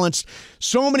unbalanced.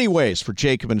 So many ways for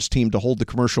Jacob and his team to hold the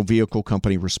commercial vehicle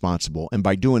company responsible. And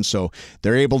by doing so,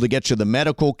 they're able to get you the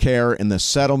medical care and the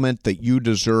settlement that you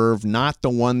deserve, not the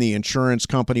one the insurance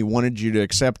company wanted you to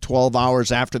accept 12 hours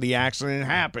after the accident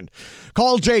happened.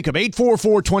 Call Jacob,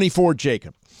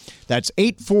 844-24-JACOB. That's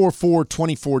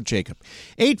 844-24-JACOB.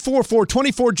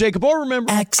 844-24-JACOB. Or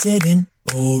remember, accident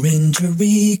or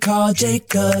injury, call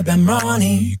Jacob and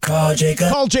Ronnie. Call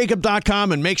Jacob.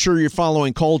 CallJacob.com, and make sure you're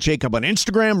following Call Jacob on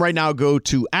Instagram. Right now, go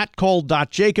to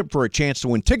 @call.jacob for a chance to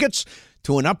win tickets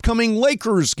to an upcoming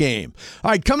Lakers game.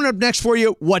 All right, coming up next for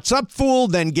you, What's Up, Fool?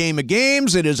 Then Game of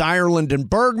Games. It is Ireland and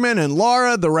Bergman and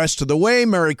Laura the rest of the way.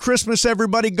 Merry Christmas,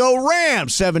 everybody. Go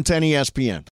Rams, 710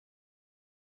 ESPN.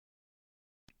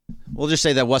 We'll just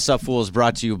say that What's Up, Fool is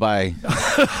brought to you by...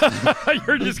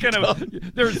 You're just going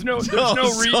to... There's no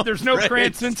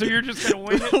Cranston, so you're just going to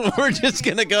wing it? We're just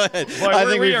going to go ahead. Boy, I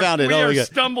think we found it. We are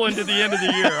stumbling to the end of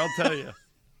the year, I'll tell you.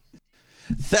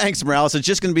 Thanks, Morales. It's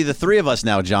just going to be the three of us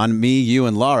now, John. Me, you,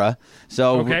 and Laura.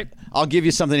 So okay. I'll give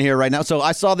you something here right now. So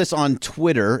I saw this on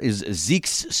Twitter. Is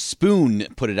Zeke's Spoon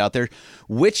put it out there.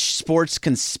 Which sports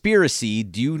conspiracy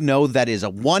do you know that is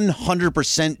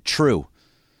 100% true?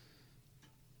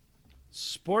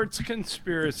 Sports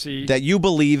conspiracy that you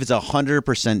believe is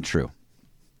 100% true.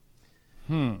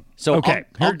 So okay.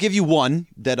 I'll give you one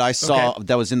that I saw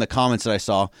that was in the comments that I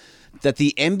saw, that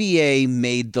the NBA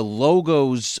made the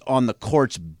logos on the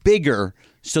courts bigger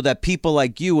so that people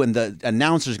like you and the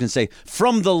announcers can say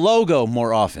from the logo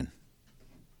more often.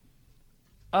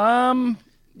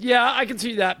 Yeah, I can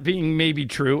see that being maybe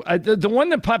true. The one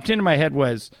that popped into my head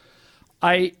was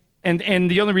And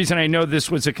the only reason I know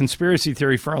this was a conspiracy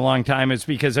theory for a long time is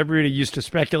because everybody used to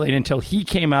speculate until he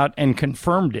came out and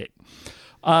confirmed it.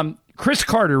 Chris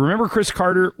Carter, remember Chris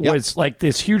Carter was like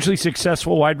this hugely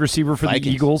successful wide receiver for Vikings.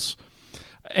 The Eagles.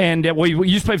 And he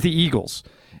used to play for the Eagles.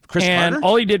 Chris Carter?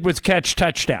 All he did was catch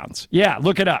touchdowns. Yeah,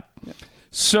 look it up.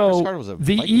 So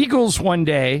the Eagles one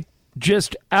day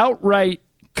just outright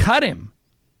cut him.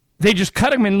 They just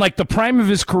cut him in like the prime of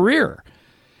his career.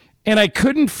 And I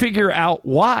couldn't figure out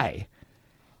why.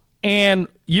 And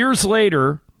years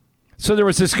later, so there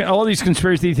was all these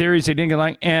conspiracy theories they didn't get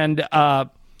like, and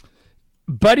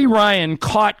Buddy Ryan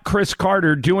caught Chris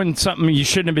Carter doing something he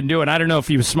shouldn't have been doing. I don't know if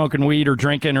he was smoking weed or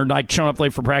drinking or like showing up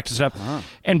late for practice stuff.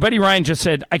 And Buddy Ryan just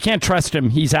said, I can't trust him.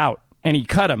 He's out. And he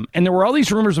cut him. And there were all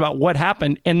these rumors about what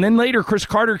happened. And then later, Chris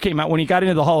Carter came out when he got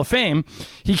into the Hall of Fame.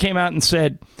 He came out and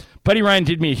said, Buddy Ryan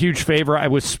did me a huge favor. I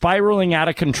was spiraling out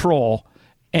of control.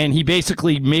 And he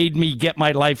basically made me get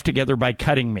my life together by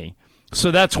cutting me.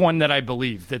 So that's one that I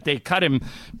believe, that they cut him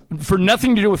for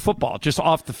nothing to do with football, just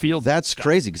off the field. That's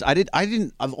crazy, because I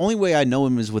didn't. The only way I know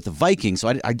him is with the Vikings, so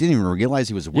I didn't even realize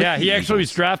he was with the he Eagles. actually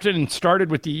was drafted and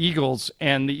started with the Eagles,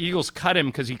 and the Eagles cut him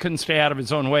because he couldn't stay out of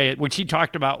his own way, which he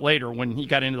talked about later when he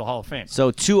got into the Hall of Fame.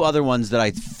 So two other ones that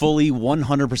I fully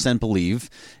 100% believe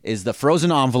is the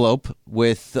frozen envelope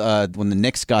with when the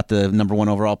Knicks got the number 1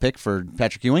 overall pick for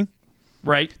Patrick Ewing.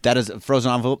 Right. That is a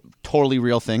frozen envelope, totally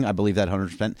real thing. I believe that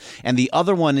 100%. And the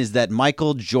other one is that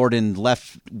Michael Jordan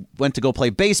went to go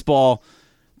play baseball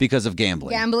because of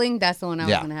gambling. Gambling, that's the one I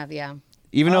was going to have,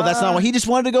 Even though that's not what he just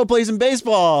wanted to go play some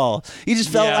baseball. He just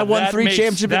felt I won 3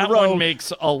 championships in a row. That one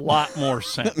makes a lot more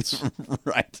sense.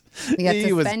 Right.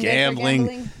 He was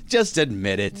gambling. Just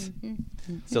admit it.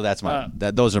 Mm-hmm. So that's mine.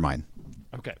 Those are mine.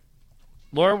 Okay.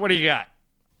 Laura, what do you got?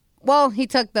 Well, he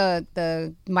took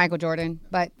the Michael Jordan,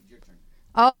 but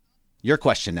your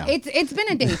question now. It's been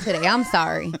a day today. I'm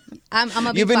sorry. I'm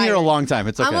gonna be You've been fired. here a long time.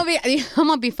 It's okay. I'm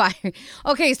gonna be fired.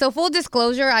 Okay, so full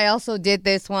disclosure, I also did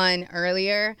this one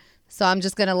earlier, so I'm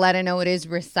just gonna let her know it is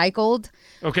recycled.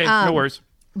 Okay, no worries.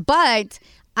 But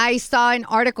I saw an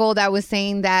article that was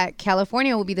saying that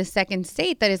California will be the second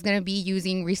state that is going to be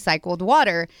using recycled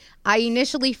water. I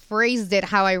initially phrased it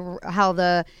how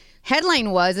the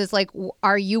headline was. It's like,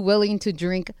 are you willing to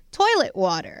drink toilet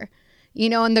water? You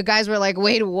know, and the guys were like,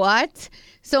 wait, what?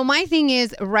 So my thing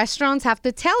is, restaurants have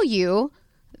to tell you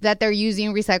that they're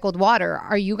using recycled water.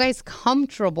 Are you guys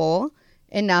comfortable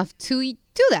enough to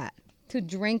do that, to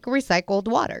drink recycled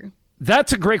water?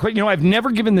 That's a great question. You know, I've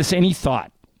never given this any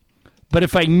thought. But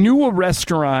if I knew a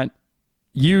restaurant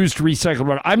used recycled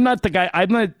water. I'm not the guy.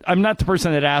 I'm not the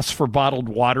person that asks for bottled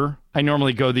water. I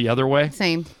normally go the other way.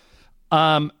 Same.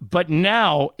 But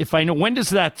now, if I know, when does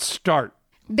that start?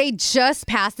 They just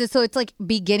passed it, so it's like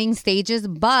beginning stages.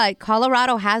 But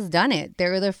Colorado has done it.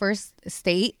 They're the first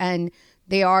state, and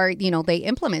they are. They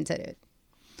implemented it.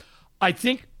 I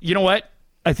think you know what.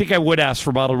 I think I would ask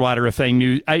for bottled water if they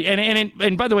knew.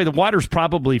 And by the way, the water's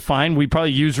probably fine. We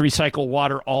probably use recycled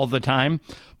water all the time.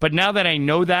 But now that I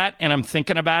know that and I'm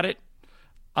thinking about it,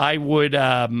 I would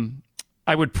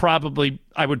probably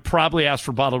ask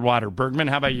for bottled water. Bergman,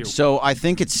 how about you? So I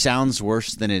think it sounds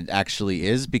worse than it actually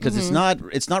is because it's not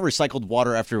recycled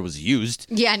water after it was used.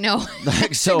 Yeah, no.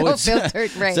 So no it's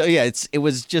filtered, right? So yeah, it's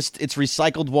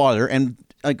recycled water. And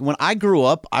like when I grew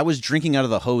up, I was drinking out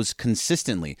of the hose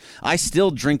consistently. I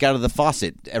still drink out of the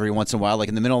faucet every once in a while. Like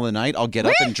in the middle of the night, I'll get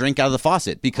up and drink out of the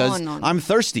faucet because I'm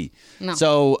thirsty. No.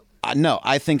 So no,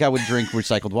 I think I would drink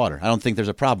recycled water. I don't think there's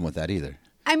a problem with that either.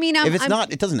 I mean, if it's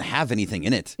not, it doesn't have anything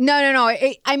in it. No.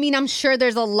 I'm sure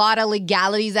there's a lot of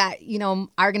legalities that,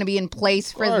 are going to be in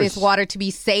place for this water to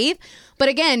be safe. But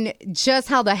again, just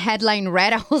how the headline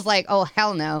read, I was like, oh,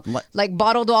 hell no. Like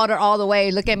bottled water all the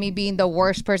way. Look at me being the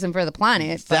worst person for the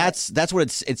planet. That's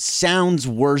what it sounds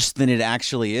worse than it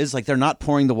actually is. Like they're not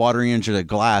pouring the water into the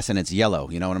glass and it's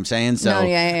yellow. You know what I'm saying? So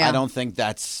I don't think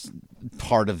that's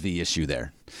part of the issue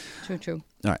there. True.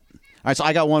 All right, so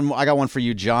I got one for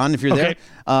you, John, if you're there.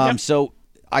 Yep. So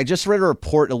I just read a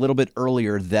report a little bit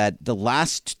earlier that the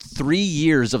last 3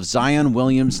 years of Zion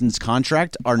Williamson's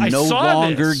contract are no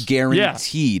longer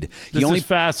guaranteed. This is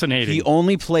fascinating. He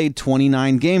only played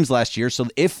 29 games last year, so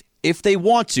if they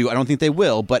want to, I don't think they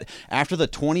will, but after the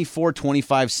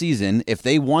 24-25 season, if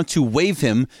they want to waive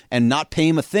him and not pay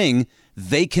him a thing,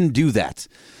 they can do that.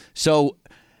 So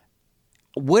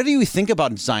what do you think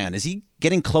about Zion? Is he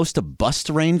getting close to bust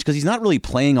range? Because he's not really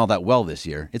playing all that well this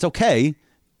year. It's okay,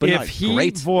 but if not he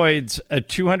great. voids a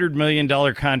 $200 million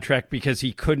contract because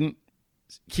he couldn't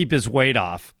keep his weight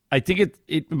off, I think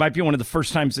it might be one of the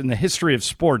first times in the history of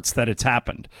sports that it's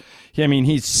happened. I mean,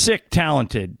 he's sick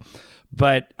talented.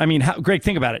 But, I mean, Greg,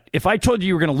 think about it. If I told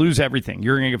you were going to lose everything,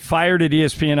 you're going to get fired at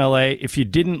ESPN LA if you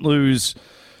didn't lose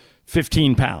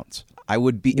 15 pounds. I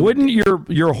would be. Wouldn't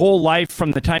your whole life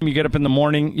from the time you get up in the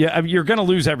morning? Yeah, you're going to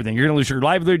lose everything. You're going to lose your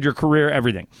livelihood, your career,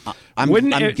 everything.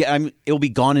 It'll be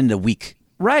gone in a week.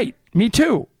 Right. Me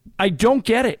too. I don't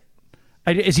get it.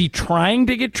 Is he trying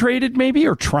to get traded, maybe,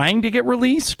 or trying to get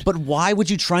released? But why would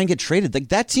you try and get traded? Like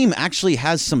that team actually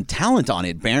has some talent on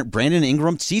it. Brandon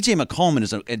Ingram, C.J. McCollum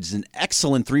is an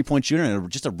excellent 3-point shooter and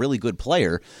just a really good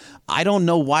player. I don't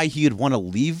know why he would want to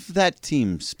leave that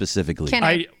team specifically. Go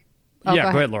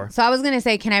ahead, Laura. So I was going to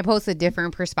say, can I post a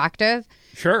different perspective?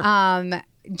 Sure.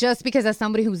 Just because as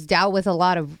somebody who's dealt with a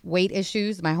lot of weight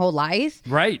issues my whole life,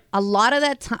 right? A lot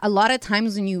of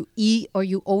times when you eat or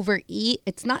you overeat,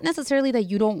 it's not necessarily that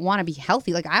you don't want to be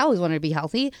healthy. Like I always wanted to be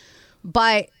healthy,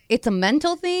 but it's a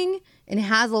mental thing and it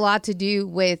has a lot to do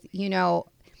with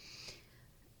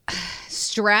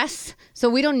stress. So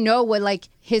we don't know what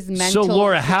his mental. So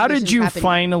Laura, how did you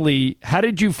finally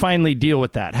deal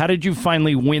with that? How did you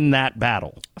finally win that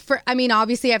battle?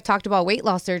 Obviously I've talked about weight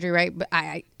loss surgery, right?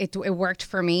 But it worked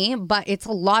for me, but it's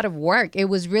a lot of work. It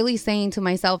was really saying to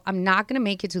myself, I'm not going to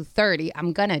make it to 30.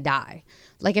 I'm going to die.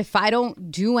 Like if I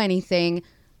don't do anything,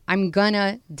 I'm going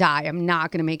to die. I'm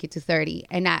not going to make it to 30.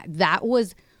 And that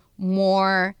was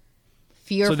more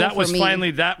fearful. So that was for me.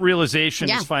 Finally, that realization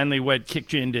is finally what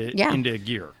kicked you into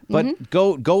gear. But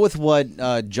go with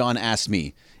what John asked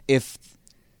me. If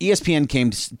ESPN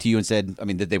came to you and said, I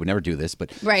mean, they would never do this,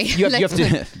 but right. you have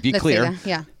to be clear.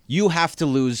 Yeah. You have to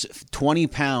lose 20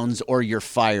 pounds or you're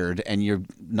fired and you're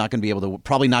not going to be able to,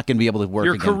 probably not going to be able to work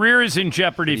Your again. career is in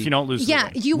jeopardy if you don't lose the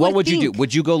weight. What would you do?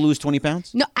 Would you go lose 20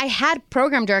 pounds? No, I had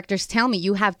program directors tell me,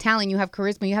 you have talent, you have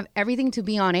charisma, you have everything to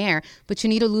be on air, but you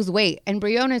need to lose weight. And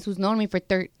Briones, who's known me for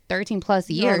 13 plus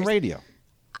years. You're on radio.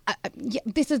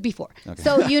 This is before. Okay.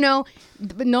 So,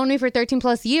 known me for 13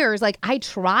 plus years, I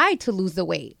tried to lose the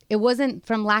weight. It wasn't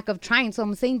from lack of trying. So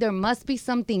I'm saying there must be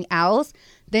something else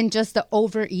than just the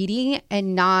overeating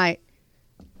and not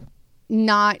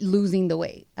losing the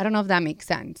weight. I don't know if that makes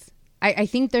sense. I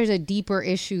think there's a deeper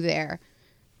issue there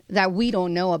that we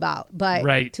don't know about. But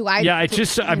right. I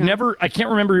can't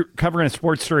remember covering a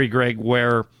sports story, Greg,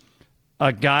 where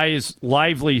a guy's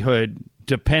livelihood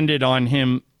depended on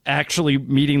him actually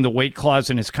meeting the weight clause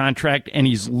in his contract, and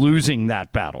he's losing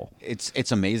that battle.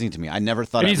 It's amazing to me. I never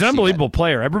thought. And he's an unbelievable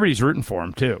player. Everybody's rooting for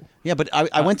him too. Yeah, but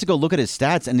I went to go look at his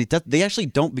stats, and they actually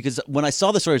don't, because when I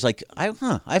saw the story, I was like, I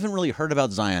haven't really heard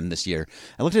about Zion this year.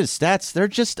 I looked at his stats; they're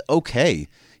just okay.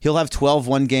 He'll have 12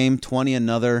 one game, 20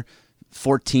 another,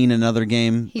 14 another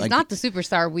game. He's not the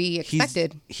superstar we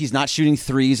expected. He's not shooting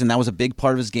threes, and that was a big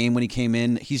part of his game when he came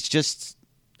in. He's just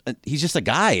a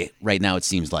guy right now, it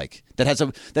seems like,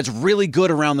 that's really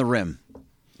good around the rim.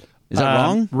 Is that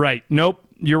wrong? Right. Nope.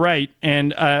 You're right.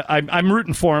 And I'm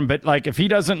rooting for him, but like if he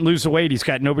doesn't lose the weight, he's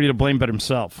got nobody to blame but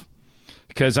himself.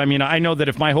 Because, I mean, I know that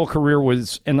if my whole career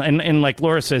was, and like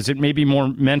Laura says, it may be more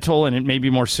mental and it may be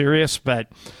more serious,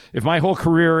 but if my whole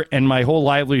career and my whole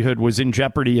livelihood was in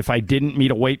jeopardy if I didn't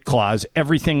meet a weight clause,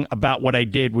 everything about what I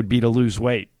did would be to lose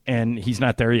weight, and he's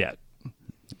not there yet.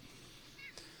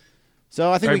 So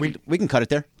I think we can cut it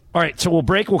there. All right, so we'll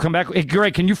break. We'll come back. Hey,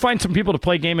 Greg, can you find some people to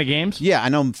play Game of Games? Yeah, I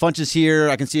know Funch is here.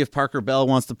 I can see if Parker Bell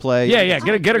wants to play. Yeah.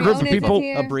 Get a group of people.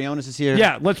 Briones is here.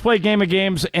 Yeah, let's play Game of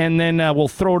Games, and then we'll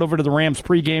throw it over to the Rams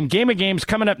pregame. Game of Games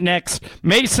coming up next.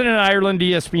 Mason and Ireland,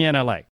 ESPN LA.